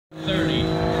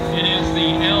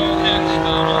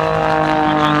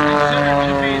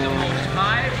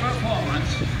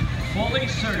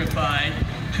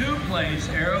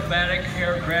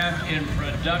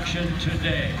action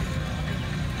today.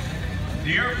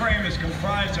 The airframe is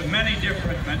comprised of many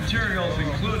different materials,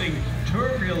 including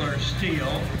tubular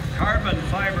steel, carbon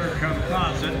fiber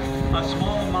composite, a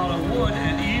small amount of wood,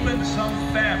 and even some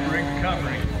fabric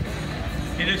covering.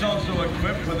 It is also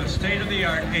equipped with a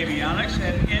state-of-the-art avionics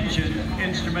and engine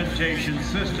instrumentation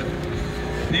system.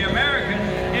 The American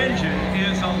engine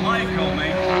is a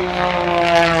Lycoming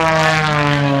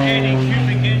 80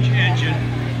 cubic inch engine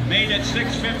made at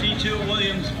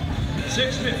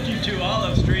 652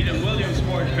 Olive Street in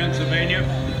Williamsport, Pennsylvania,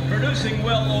 producing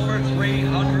well over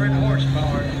 300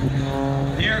 horsepower.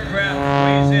 The aircraft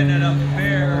weighs in at a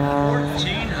bare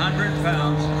 1,400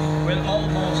 pounds, with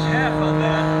almost half of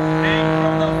that being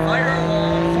from the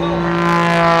firewall forward.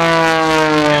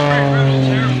 Embry Riddle's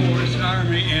Air Force,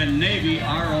 Army, and Navy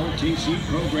ROTC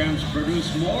programs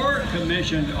produce more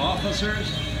commissioned officers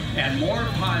and more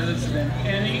pilots than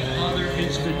any other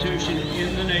institution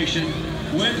in the nation,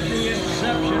 with the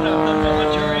exception of the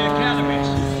military academies.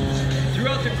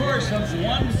 Throughout the course of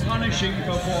one punishing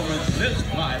performance, this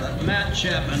pilot, Matt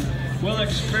Chapman, will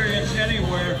experience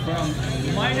anywhere from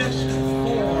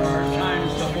 -4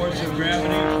 times the force of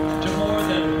gravity to more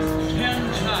than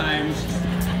 10 times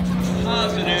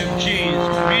positive G's,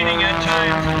 meaning at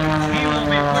times he will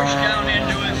be pushed down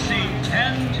into his seat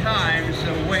 10 times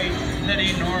the weight that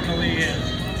he normally is.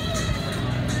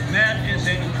 Matt is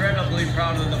incredibly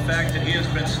proud of the fact that he has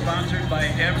been sponsored by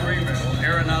Embry-Riddle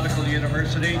Aeronautical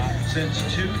University since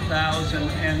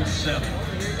 2007.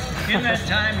 In that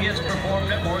time, he has performed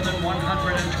at more than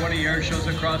 120 air shows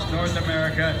across North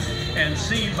America and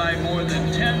seen by more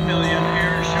than 10 million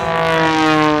air shows.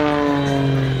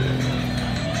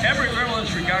 Embry-Riddle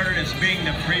is regarded as being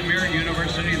the premier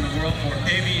university in the world for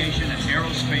aviation and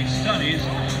aerospace studies,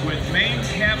 with main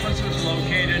campuses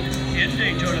located in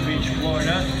Daytona Beach,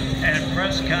 Florida, and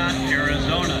Prescott,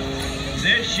 Arizona.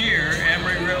 This year,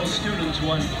 Embry-Riddle students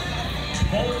won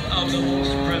both of the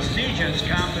most prestigious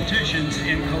competitions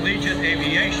in collegiate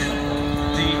aviation,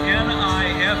 the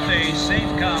NIFA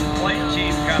SafeCom Flight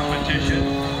Team Competition,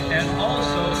 and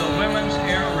also the Women's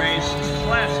Air Race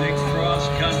Classic Cross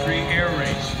Country Air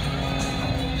Race.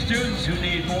 Students who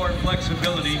need more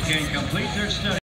flexibility can complete their studies